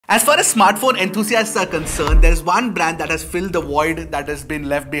As far as smartphone enthusiasts are concerned, there is one brand that has filled the void that has been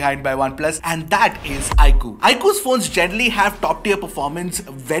left behind by OnePlus, and that is iQOO. iQOO's phones generally have top-tier performance,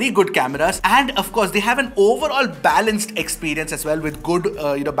 very good cameras, and of course they have an overall balanced experience as well with good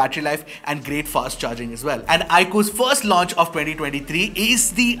battery life and great fast charging as well. And iQOO's first launch of 2023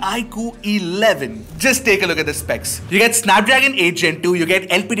 is the iQOO 11. Just take a look at the specs. You get Snapdragon 8 Gen 2, you get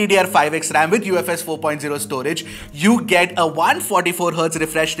LPDDR5X RAM with UFS 4.0 storage, you get a 144Hz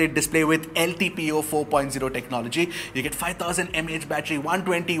refresh rate display with LTPO 4.0 technology, you get 5000 mAh battery,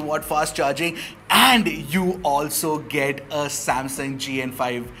 120 watt fast charging, and you also get a Samsung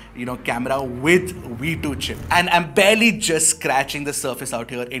GN5 camera with V2 chip. And I'm barely just scratching the surface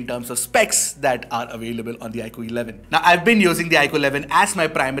out here in terms of specs that are available on the iQOO 11. Now, I've been using the iQOO 11 as my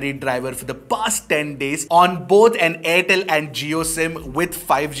primary driver for the past 10 days on both an Airtel and Jio SIM with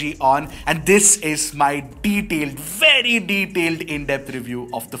 5G on, and this is my very detailed in-depth review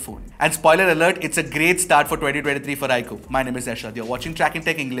of the phone. And spoiler alert, it's a great start for 2023 for iQOO. My name is Ashad. You're watching Trakin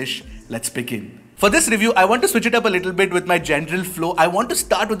Tech English. Let's begin. For this review, I want to switch it up a little bit with my general flow. I want to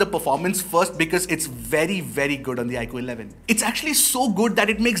start with the performance first because it's very good on the iQOO 11. It's actually so good that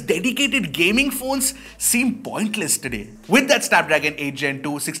it makes dedicated gaming phones seem pointless today. With that Snapdragon 8 Gen 2,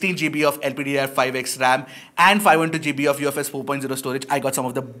 16GB of LPDDR5X RAM and 512GB of UFS 4.0 storage, I got some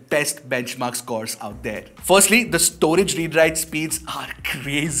of the best benchmark scores out there. Firstly, the storage read-write speeds are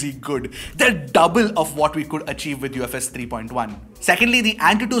crazy good. They're double of what we could achieve with UFS 3.1. Secondly, the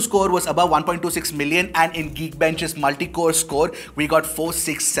Antutu score was above 1.26 million, and in Geekbench's multi-core score, we got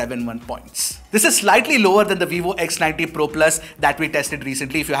 4671 points. This is slightly lower than the Vivo X90 Pro Plus that we tested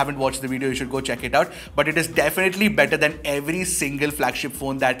recently. If you haven't watched the video, you should go check it out. But it is definitely better than every single flagship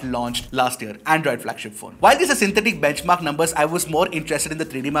phone that launched last year, Android flagship phone. While these are synthetic benchmark numbers, I was more interested in the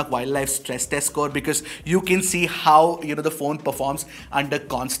 3D Mark Wildlife stress test score because you can see how the phone performs under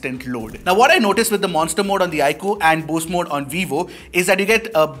constant load. Now, what I noticed with the Monster mode on the iQOO and Boost mode on Vivo is that you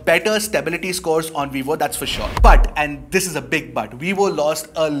get better stability scores on Vivo, that's for sure. But, and this is a big but, Vivo lost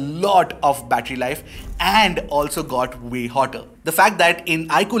a lot of battery life and also got way hotter. The fact that in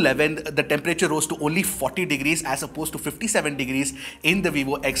iQOO 11, the temperature rose to only 40 degrees as opposed to 57 degrees in the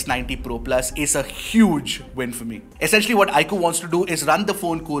Vivo X90 Pro Plus is a huge win for me. Essentially, what iQOO wants to do is run the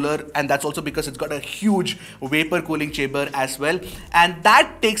phone cooler, and that's also because it's got a huge vapor cooling chamber as well. And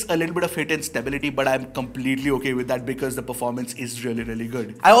that takes a little bit of hit in stability, but I'm completely okay with that because the performance is really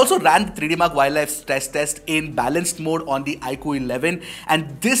good. I also ran the 3D Mark Wildlife stress test in balanced mode on the iQOO 11,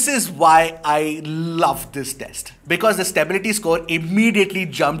 and this is why I love this test, because the stability score immediately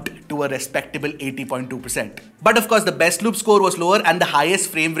jumped to a respectable 80.2%. But of course, the best loop score was lower and the highest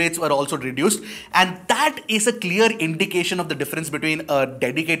frame rates were also reduced, and that is a clear indication of the difference between a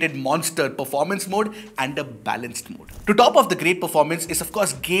dedicated monster performance mode and a balanced mode. To top off the great performance is, of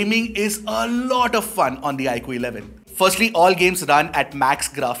course, gaming is a lot of fun on the iQOO 11. Firstly, all games run at max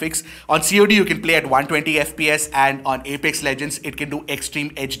graphics. On COD, you can play at 120 FPS, and on Apex Legends, it can do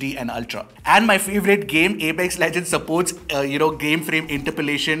Extreme HD and Ultra. And my favorite game, Apex Legends, supports game frame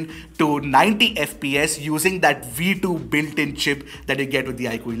interpolation to 90 FPS using that V2 built-in chip that you get with the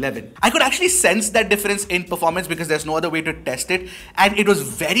iQOO 11. I could actually sense that difference in performance because there's no other way to test it, and it was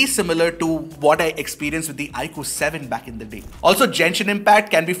very similar to what I experienced with the iQOO 7 back in the day. Also, Genshin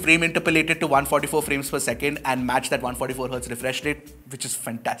Impact can be frame interpolated to 144 frames per second and match that 144Hz refresh rate, which is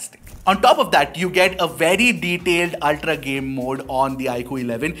fantastic. On top of that, you get a very detailed ultra game mode on the iQOO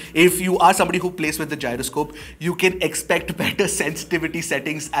 11. If you are somebody who plays with the gyroscope, you can expect better sensitivity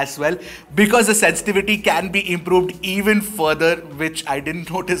settings as well, because the sensitivity can be improved even further, which I didn't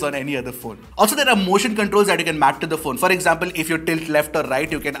notice on any other phone. Also, there are motion controls that you can map to the phone. For example, if you tilt left or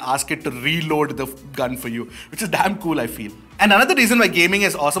right, you can ask it to reload the gun for you, which is damn cool, I feel. And another reason why gaming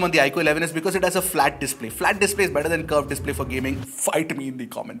is awesome on the iQOO 11 is because it has a flat display. Flat display is better than curved display for gaming. Fight me in the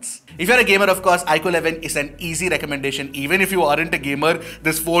comments. If you're a gamer, of course, iQOO 11 is an easy recommendation. Even if you aren't a gamer,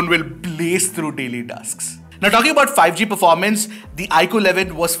 this phone will blaze through daily tasks. Now, talking about 5G performance, the iQOO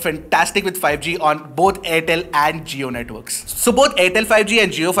 11 was fantastic with 5G on both Airtel and Jio networks. So both Airtel 5G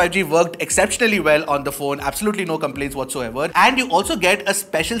and Jio 5G worked exceptionally well on the phone, absolutely no complaints whatsoever. And you also get a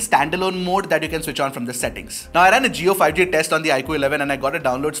special standalone mode that you can switch on from the settings. Now, I ran a Jio 5G test on the iQOO 11 and I got a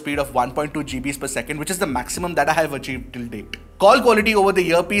download speed of 1.2 GB per second, which is the maximum that I have achieved till date. Call quality over the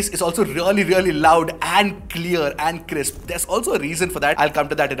earpiece is also really loud and clear and crisp. There's also a reason for that. I'll come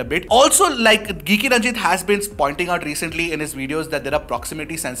to that in a bit. Also, like Geeky Ranjit has been pointing out recently in his videos that there are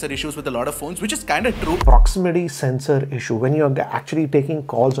proximity sensor issues with a lot of phones, which is kind of true. Proximity sensor issue. When you're actually taking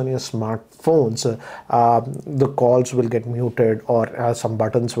calls on your smartphones, the calls will get muted or some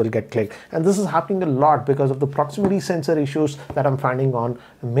buttons will get clicked. And this is happening a lot because of the proximity sensor issues that I'm finding on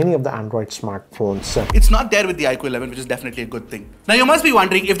many of the Android smartphones. It's not there with the iQOO 11, which is definitely a good thing. Now you must be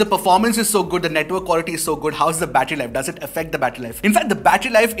wondering, if the performance is so good, the network quality is so good, how's the battery life? Does it affect the battery life? In fact, the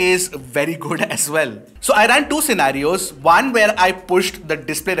battery life is very good as well. So I ran two scenarios. One where I pushed the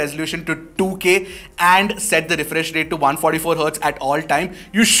display resolution to 2K and set the refresh rate to 144 Hz at all time.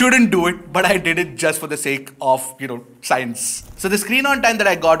 You shouldn't do it, but I did it just for the sake of, science. So the screen on time that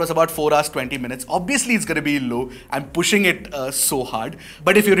I got was about 4 hours 20 minutes. Obviously it's going to be low. I'm pushing it so hard.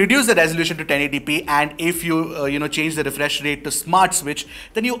 But if you reduce the resolution to 1080p and if you change the refresh rate to smart switch,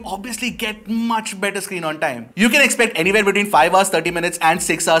 then you obviously get much better screen on time. You can expect anywhere between 5 hours 30 minutes and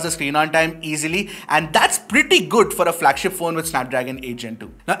 6 hours of screen on time easily, and that's pretty good for a flagship phone with Snapdragon 8 Gen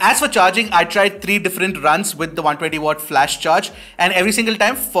 2. Now as for charging, I tried 3 different runs with the 120 watt flash charge, and every single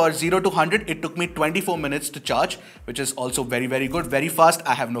time for 0 to 100 it took me 24 minutes to charge, which is also very good, very fast.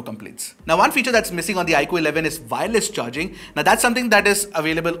 I have no complaints. Now one feature that's missing on the iQOO 11 is wireless charging. Now that's something that is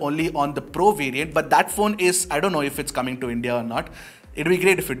available only on the Pro variant, but that phone is, I don't know if it's coming to India or not. It'd be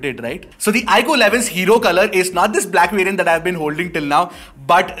great if it did, right? So the iQOO 11's hero color is not this black variant that I've been holding till now,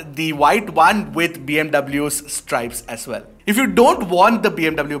 but the white one with BMW's stripes as well. If you don't want the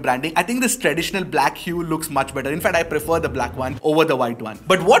BMW branding, I think this traditional black hue looks much better. In fact, I prefer the black one over the white one.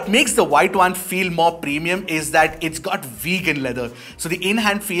 But what makes the white one feel more premium is that it's got vegan leather. So the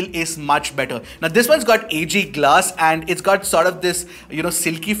in-hand feel is much better. Now this one's got AG glass and it's got sort of this,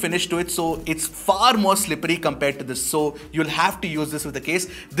 silky finish to it. So it's far more slippery compared to this. So you'll have to use this with the case.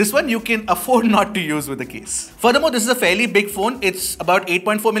 This one you can afford not to use with the case. Furthermore, this is a fairly big phone. It's about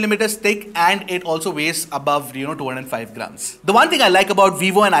 8.4 millimeters thick and it also weighs above, 205 grams. The one thing I like about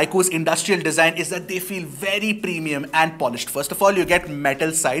Vivo and iQOO's industrial design is that they feel very premium and polished. First of all, you get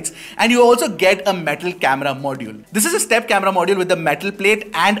metal sides and you also get a metal camera module. This is a step camera module with a metal plate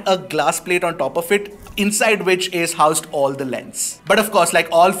and a glass plate on top of it, inside which is housed all the lens. But of course, like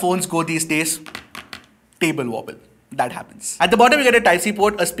all phones go these days, table wobble. That happens. At the bottom you get a Type-C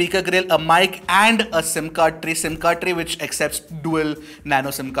port, a speaker grill, a mic and a SIM card tray which accepts dual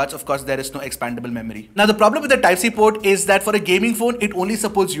nano SIM cards. Of course, there is no expandable memory. Now the problem with the Type-C port is that for a gaming phone, it only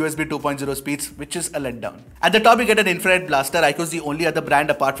supports USB 2.0 speeds, which is a letdown. At the top you get an infrared blaster. iQOO is the only other brand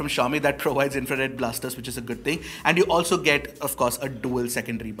apart from Xiaomi that provides infrared blasters, which is a good thing. And you also get, of course, a dual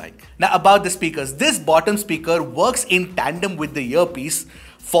secondary mic. Now about the speakers, this bottom speaker works in tandem with the earpiece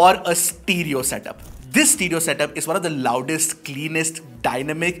for a stereo setup. This stereo setup is one of the loudest, cleanest,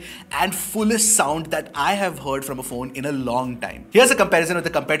 dynamic and fullest sound that I have heard from a phone in a long time. Here's a comparison with a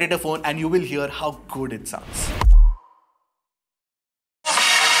competitor phone and you will hear how good it sounds.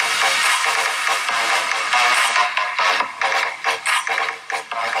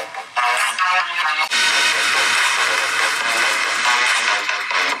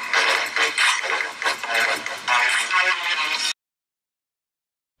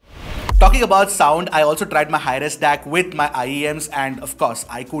 Talking about sound, I also tried my hi-res DAC with my IEMs and of course,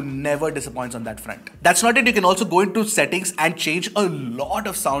 iQOO never disappoints on that front. That's not it, you can also go into settings and change a lot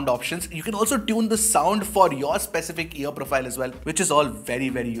of sound options. You can also tune the sound for your specific ear profile as well, which is all very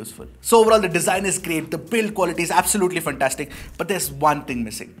useful. So overall, the design is great, the build quality is absolutely fantastic, but there's one thing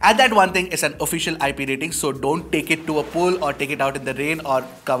missing. And that one thing is an official IP rating, so don't take it to a pool or take it out in the rain or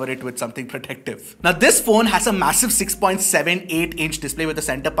cover it with something protective. Now this phone has a massive 6.78 inch display with a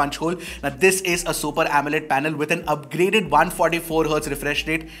center punch hole. Now this is a Super AMOLED panel with an upgraded 144 Hz refresh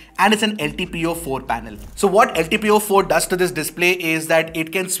rate and it's an LTPO4 panel. So what LTPO4 does to this display is that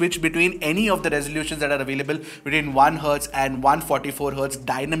it can switch between any of the resolutions that are available between 1 Hz and 144 Hz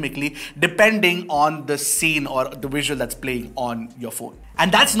dynamically depending on the scene or the visual that's playing on your phone.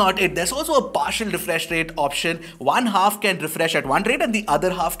 And that's not it. There's also a partial refresh rate option. One half can refresh at one rate and the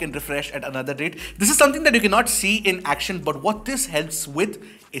other half can refresh at another rate. This is something that you cannot see in action, but what this helps with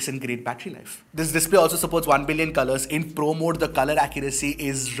is in great battery life. This display also supports 1 billion colors. In Pro mode, the color accuracy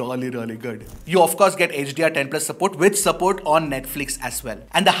is really good. You of course get HDR10+ support with support on Netflix as well.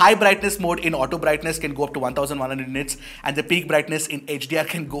 And the high brightness mode in auto brightness can go up to 1100 nits and the peak brightness in HDR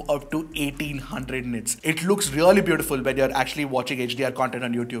can go up to 1800 nits. It looks really beautiful when you're actually watching HDR content content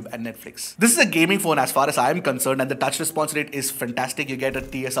on YouTube and Netflix. This is a gaming phone as far as I am concerned, and the touch response rate is fantastic. You get a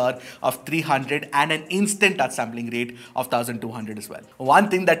TSR of 300 and an instant touch sampling rate of 1200 as well. One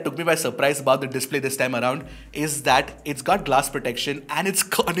thing that took me by surprise about the display this time around is that it's got glass protection and it's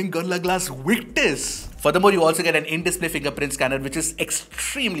Corning Gorilla Glass Victus. Furthermore, you also get an in-display fingerprint scanner, which is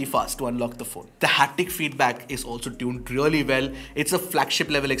extremely fast to unlock the phone. The haptic feedback is also tuned really well. It's a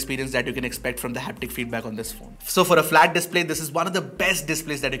flagship level experience that you can expect from the haptic feedback on this phone. So for a flat display, this is one of the best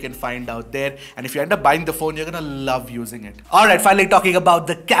displays that you can find out there. And if you end up buying the phone, you're gonna love using it. Alright, finally talking about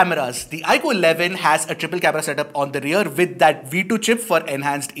the cameras. The iQOO 11 has a triple camera setup on the rear with that V2 chip for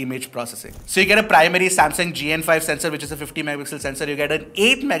enhanced image processing. So you get a primary Samsung GN5 sensor, which is a 50 megapixel sensor. You get an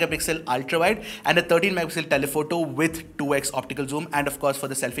 8 megapixel ultra wide and a 13 megapixel telephoto with 2x optical zoom, and of course for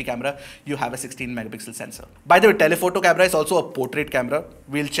the selfie camera you have a 16 megapixel sensor. By the way, telephoto camera is also a portrait camera.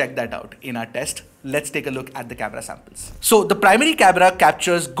 We'll check that out in our test. Let's take a look at the camera samples. So the primary camera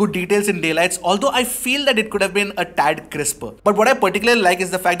captures good details in daylights, although I feel that it could have been a tad crisper. But what I particularly like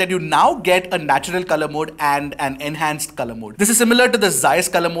is the fact that you now get a natural color mode and an enhanced color mode. This is similar to the Zeiss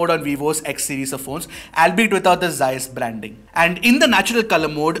color mode on Vivo's X series of phones, albeit without the Zeiss branding. And in the natural color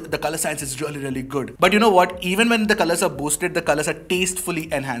mode, the color science is really good. But you know what? Even when the colors are boosted, the colors are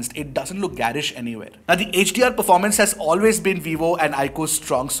tastefully enhanced. It doesn't look garish anywhere. Now the HDR performance has always been Vivo and iQOO's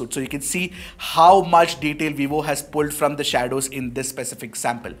strong suit. So you can see how much detail Vivo has pulled from the shadows in this specific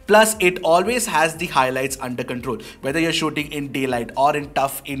sample. Plus, it always has the highlights under control, whether you're shooting in daylight or in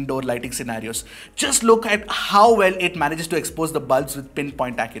tough indoor lighting scenarios. Just look at how well it manages to expose the bulbs with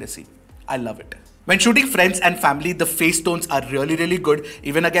pinpoint accuracy. I love it. When shooting friends and family, the face tones are really good.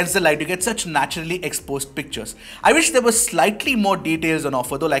 Even against the light, you get such naturally exposed pictures. I wish there was slightly more details on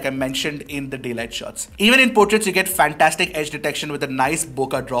offer though, like I mentioned in the daylight shots. Even in portraits, you get fantastic edge detection with a nice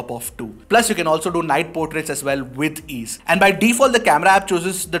bokeh drop off too. Plus, you can also do night portraits as well with ease. And by default, the camera app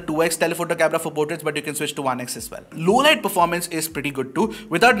chooses the 2x telephoto camera for portraits, but you can switch to 1x as well. Low light performance is pretty good too.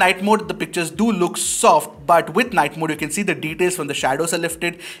 Without night mode, the pictures do look soft, but with night mode, you can see the details from the shadows are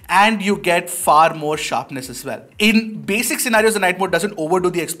lifted and you get far more sharpness as well. In basic scenarios, the night mode doesn't overdo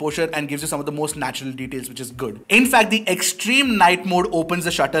the exposure and gives you some of the most natural details, which is good. In fact, the extreme night mode opens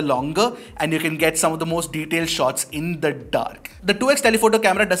the shutter longer and you can get some of the most detailed shots in the dark. The 2x telephoto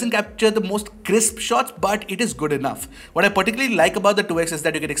camera doesn't capture the most crisp shots, but it is good enough. What I particularly like about the 2x is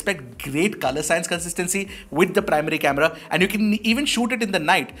that you can expect great color science consistency with the primary camera, and you can even shoot it in the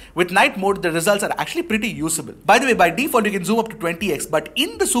night. With night mode, the results are actually pretty usable. By the way, by default, you can zoom up to 20x, but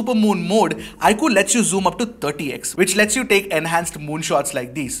in the supermoon mode, iQOO lets you zoom up to 30x, which lets you take enhanced moonshots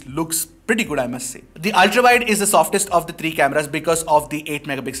like these. Looks pretty good, I must say. The ultra wide is the softest of the three cameras because of the 8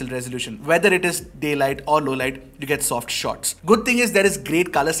 megapixel resolution. Whether it is daylight or low light, you get soft shots. Good thing is there is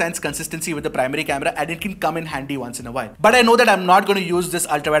great color science consistency with the primary camera, and it can come in handy once in a while. But I know that I'm not going to use this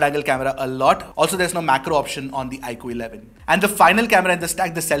ultra wide angle camera a lot. Also, there's no macro option on the iQOO 11. And the final camera in the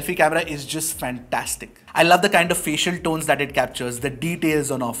stack, the selfie camera, is just fantastic. I love the kind of facial tones that it captures, the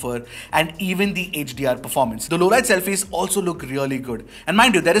details on offer, and even the HDR performance. The low light selfies also look really good. And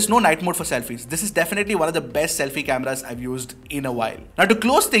mind you, there is no night mode for selfies. This is definitely one of the best selfie cameras I've used in a while. Now, to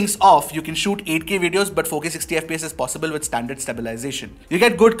close things off, you can shoot 8K videos, but 4K 60 FPS is possible with standard stabilization. You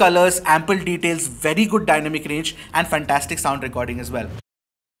get good colors, ample details, very good dynamic range, and fantastic sound recording as well.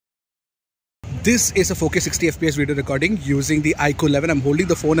 This is a 4K 60 FPS video recording using the iQOO 11. I'm holding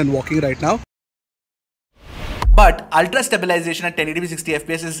the phone and walking right now. But ultra stabilization at 1080p 60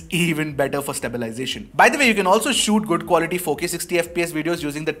 FPS is even better for stabilization. By the way, you can also shoot good quality 4K 60 FPS videos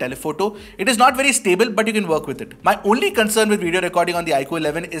using the telephoto. It is not very stable, but you can work with it. My only concern with video recording on the iQOO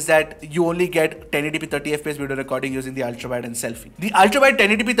 11 is that you only get 1080p 30 FPS video recording using the ultra wide and selfie. The ultra wide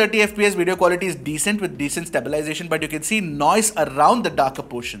 1080p 30 FPS video quality is decent with decent stabilization, but you can see noise around the darker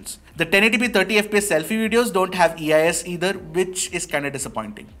portions. The 1080p 30 FPS selfie videos don't have EIS either, which is kind of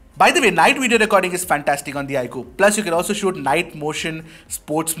disappointing. By the way, night video recording is fantastic on the iQOO. Plus, you can also shoot night motion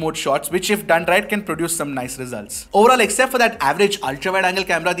sports mode shots, which if done right can produce some nice results. Overall, except for that average ultra wide angle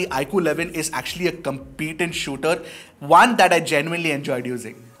camera, the iQOO 11 is actually a competent shooter, one that I genuinely enjoyed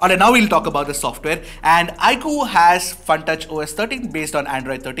using. Alright, now we'll talk about the software, and iQOO has FunTouch OS 13 based on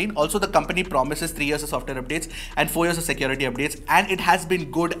Android 13. Also, the company promises 3 years of software updates and 4 years of security updates, and it has been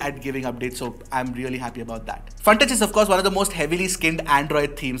good at giving updates, so I'm really happy about that. FunTouch is of course one of the most heavily skinned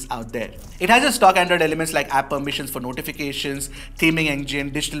Android themes out there. It has your stock Android elements like app permissions for notifications, theming engine,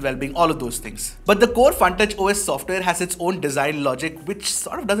 digital well-being, all of those things. But the core FunTouch OS software has its own design logic, which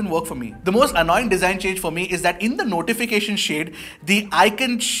sort of doesn't work for me. The most annoying design change for me is that in the notification shade, the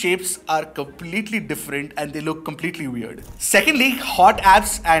icon shapes are completely different and they look completely weird. Secondly, hot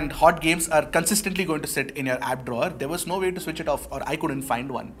apps and hot games are consistently going to sit in your app drawer. There was no way to switch it off, or I couldn't find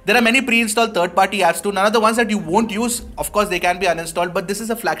one. There are many pre-installed third-party apps too. None of the ones that you won't use, of course, they can be uninstalled, but this is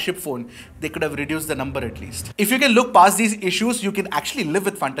a flagship phone. They could have reduced the number at least. If you can look past these issues, you can actually live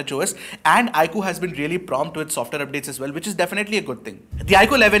with FunTouch OS, and iQOO has been really prompt with software updates as well, which is definitely a good thing. The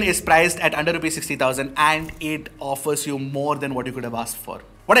iQOO 11 is priced at under rupees 60,000 and it offers you more than what you could have asked for.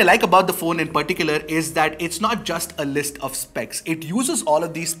 What I like about the phone in particular is that it's not just a list of specs. It uses all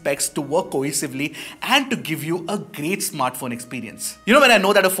of these specs to work cohesively and to give you a great smartphone experience. You know, when I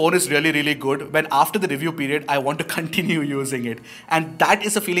know that a phone is really, really good, when after the review period, I want to continue using it. And that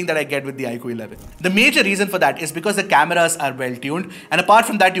is a feeling that I get with the iQOO 11. The major reason for that is because the cameras are well tuned. And apart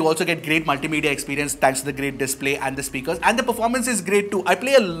from that, you also get great multimedia experience thanks to the great display and the speakers. And the performance is great too. I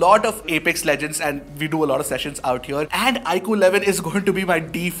play a lot of Apex Legends and we do a lot of sessions out here. And iQOO 11 is going to be my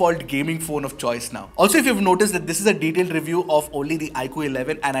default gaming phone of choice now. Also, if you've noticed that this is a detailed review of only the iQOO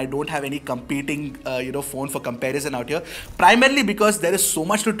 11 and I don't have any competing phone for comparison out here, primarily because there is so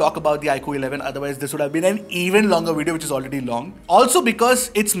much to talk about the iQOO 11, otherwise this would have been an even longer video, which is already long. Also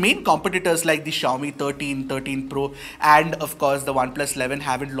because its main competitors like the Xiaomi 13, 13 Pro and of course the OnePlus 11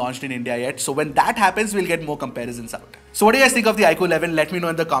 haven't launched in India yet, so when that happens we'll get more comparisons out. So what do you guys think of the iQOO 11? Let me know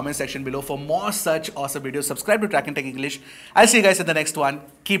in the comment section below. For more such awesome videos, subscribe to Trakin Tech English. I'll see you guys in the next one.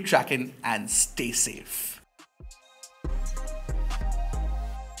 Keep tracking and stay safe.